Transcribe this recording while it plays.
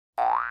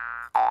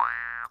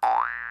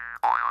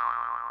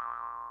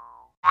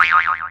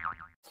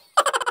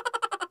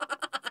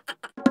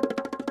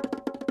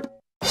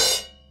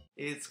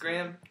It's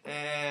Graeme,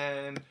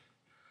 and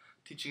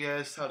teach you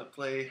guys how to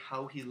play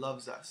How He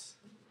Loves Us.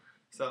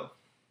 So,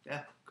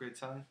 yeah, great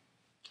song,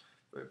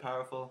 very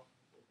powerful,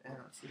 and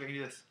let's see if I can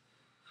do this.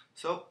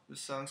 So,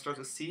 this song starts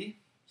with C,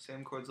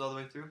 same chords all the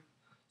way through.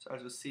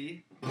 Starts with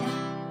C,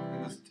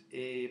 then goes to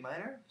A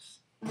minor,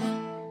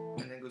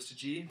 and then goes to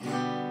G,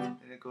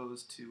 and it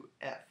goes to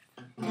F,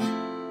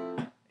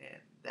 and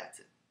that's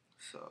it.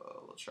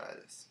 So, we'll try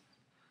this.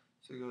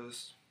 So it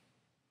goes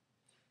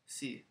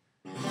C.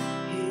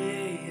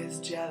 He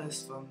is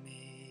jealous for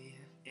me.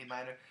 A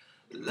minor.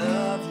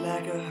 Love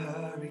like a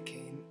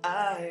hurricane.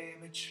 I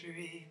am a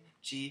tree.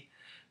 G.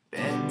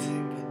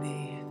 Bending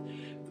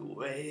beneath the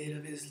weight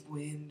of his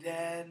wind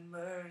and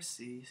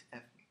mercies.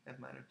 F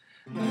minor.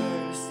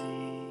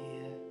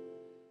 Mercy.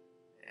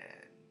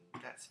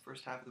 And that's the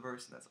first half of the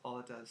verse, and that's all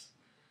it does.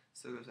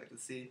 So it goes back to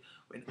C.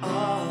 When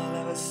all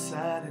of a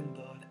sudden,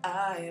 Lord,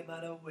 I am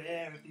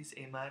unaware of these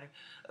A minor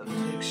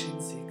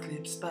afflictions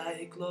eclipsed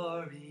by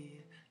glory.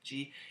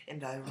 G.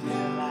 And I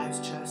realize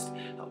just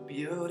how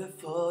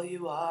beautiful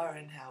you are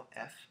and how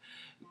F.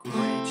 Great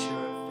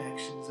your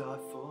affections are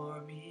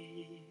for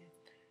me.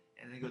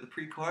 And then go to the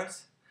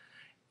pre-chorus.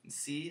 And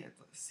C.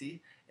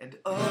 And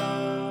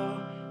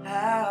oh,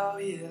 how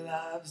he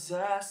loves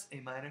us. A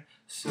minor.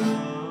 So,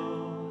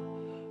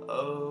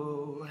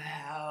 oh,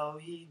 how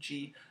he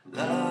G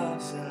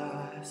loves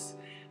us.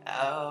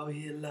 How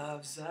he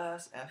loves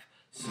us. F.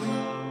 So.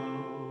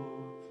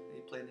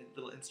 Play a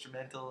little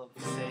instrumental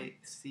of say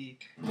C,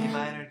 A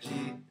minor,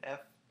 G,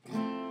 F.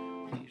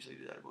 We usually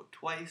do that about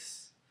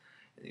twice.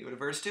 And then you go to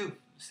verse 2,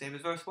 same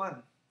as verse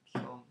 1.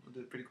 So we'll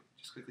do it pretty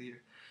just quickly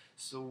here.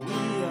 So we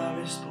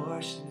are his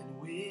portion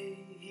and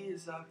he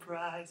is our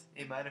prize.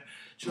 A minor,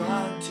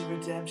 drawn to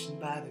redemption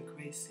by the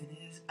grace in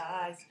his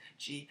eyes.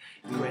 G,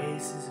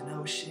 grace is an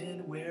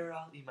ocean, we're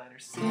all E minor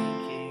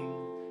sinking.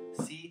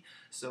 C,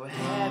 so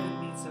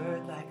heaven meets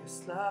earth like a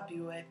sloppy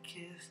wet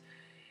kiss.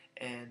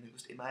 And it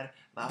goes to A minor.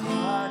 My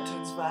heart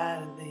turns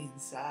violently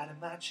inside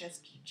of my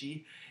chest.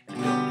 G. And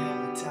I don't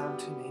have the time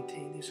to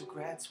maintain these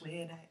regrets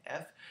when I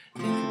F.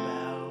 Think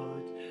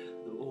about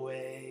the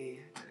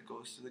way. And it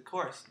goes to the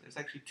chorus. There's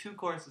actually two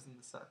choruses in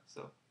the song.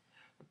 So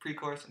a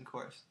pre-chorus and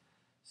chorus.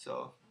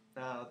 So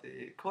now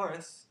the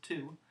chorus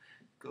 2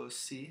 goes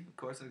C. The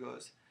chorus and it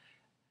goes.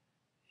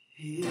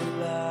 He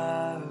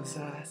loves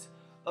us.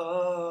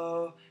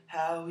 Oh,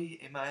 how he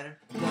A minor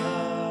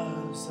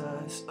loves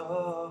us.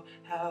 Oh,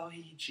 how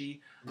he G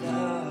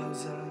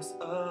loves us.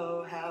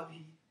 Oh, how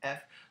he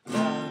F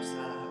loves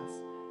us.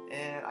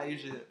 And I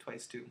usually do it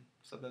twice too.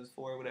 Sometimes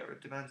 4, whatever.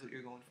 It depends what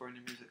you're going for in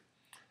your music.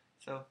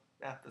 So,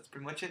 yeah, that's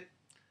pretty much it.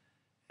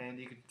 And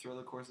you can throw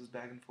the choruses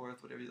back and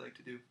forth, whatever you like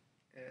to do.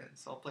 And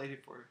so I'll play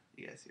it for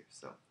you guys here.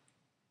 So.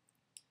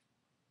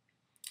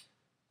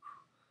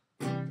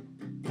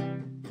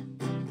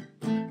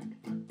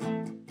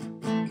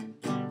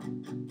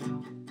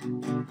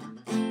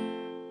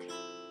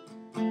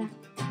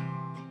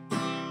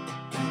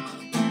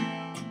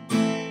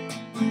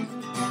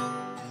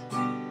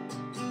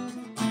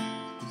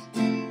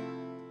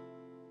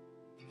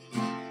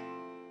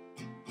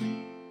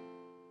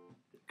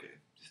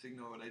 Just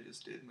ignore what I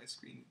just did. My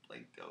screen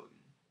blanked out and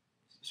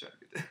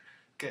distracted.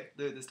 Okay,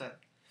 do it this time.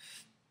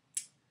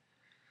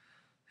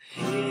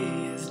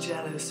 He is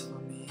jealous for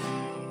me.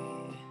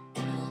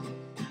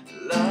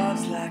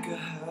 Love's like a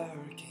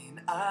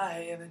hurricane.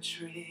 I am a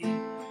tree,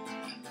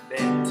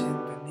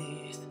 bending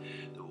beneath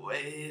the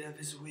weight of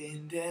his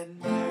wind and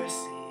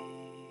mercy.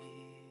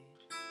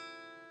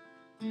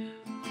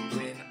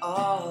 When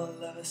all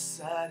of a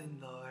sudden,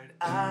 Lord,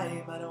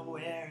 I am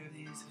unaware of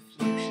these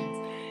afflictions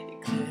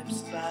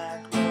eclipsed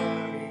by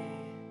glory,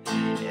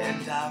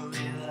 and I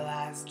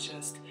realize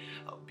just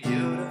how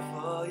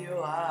beautiful you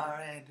are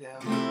and how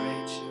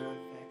great your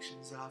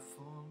affections are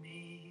for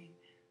me.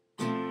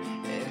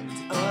 And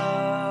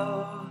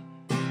oh,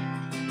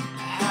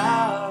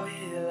 how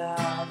he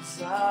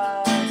loves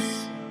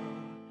us.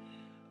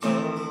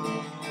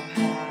 Oh,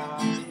 how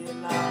he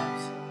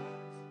loves us.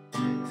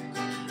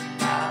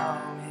 How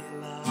he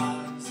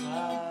loves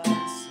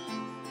us.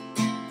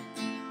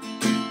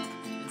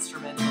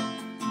 Instrumental.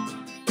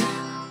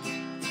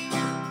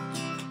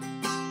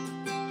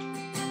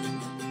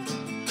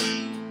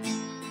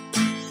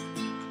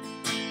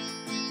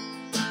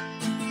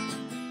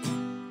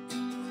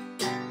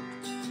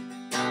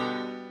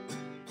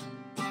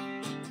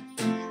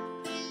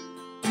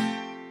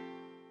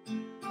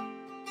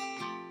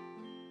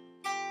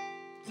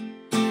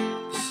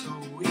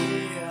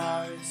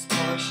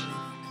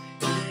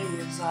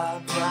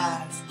 Our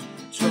prize,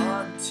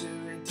 drawn to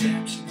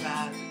redemption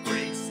by the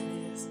grace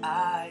in his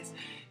eyes.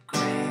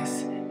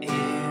 Grace is an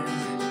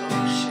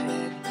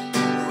ocean,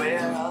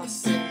 we're all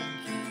sinking.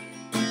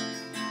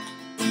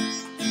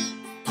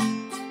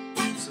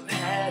 So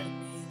heaven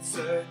meets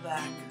earth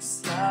like a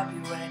sloppy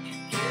wet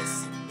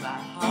kiss, and my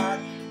heart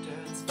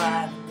turns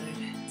violent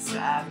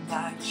inside of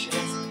my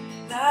chest.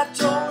 And I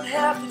don't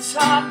have the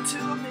time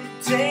to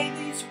maintain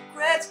these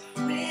regrets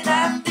when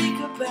I think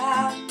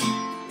about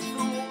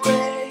the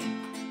way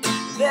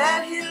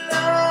that he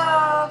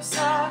loves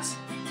us.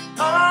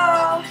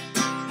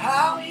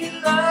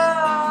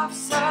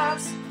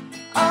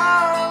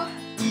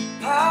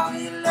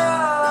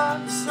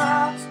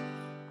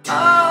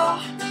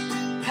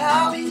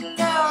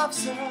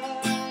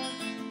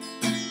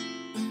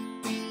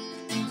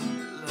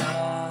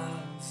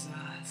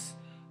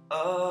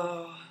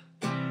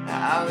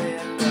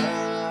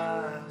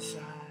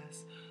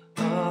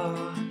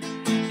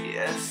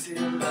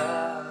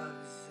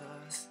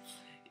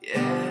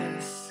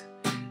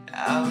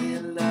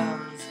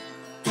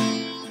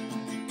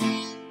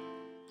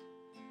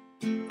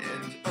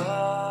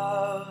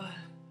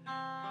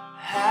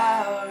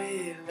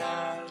 he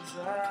loves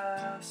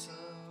us.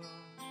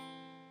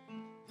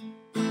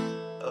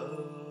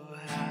 Oh,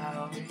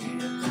 how he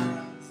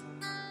loves us.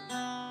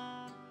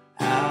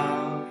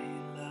 How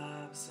he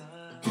loves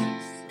us.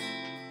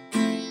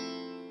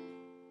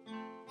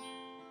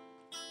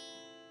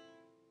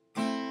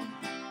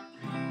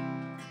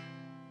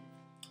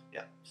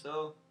 Yeah,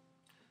 so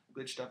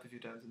glitched up a few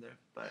times in there,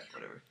 but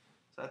whatever.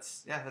 So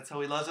that's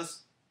how he loves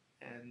us,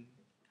 and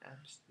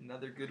just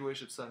another good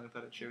worship song I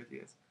thought I'd share with you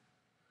guys.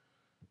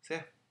 So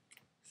yeah,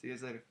 see you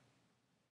guys later.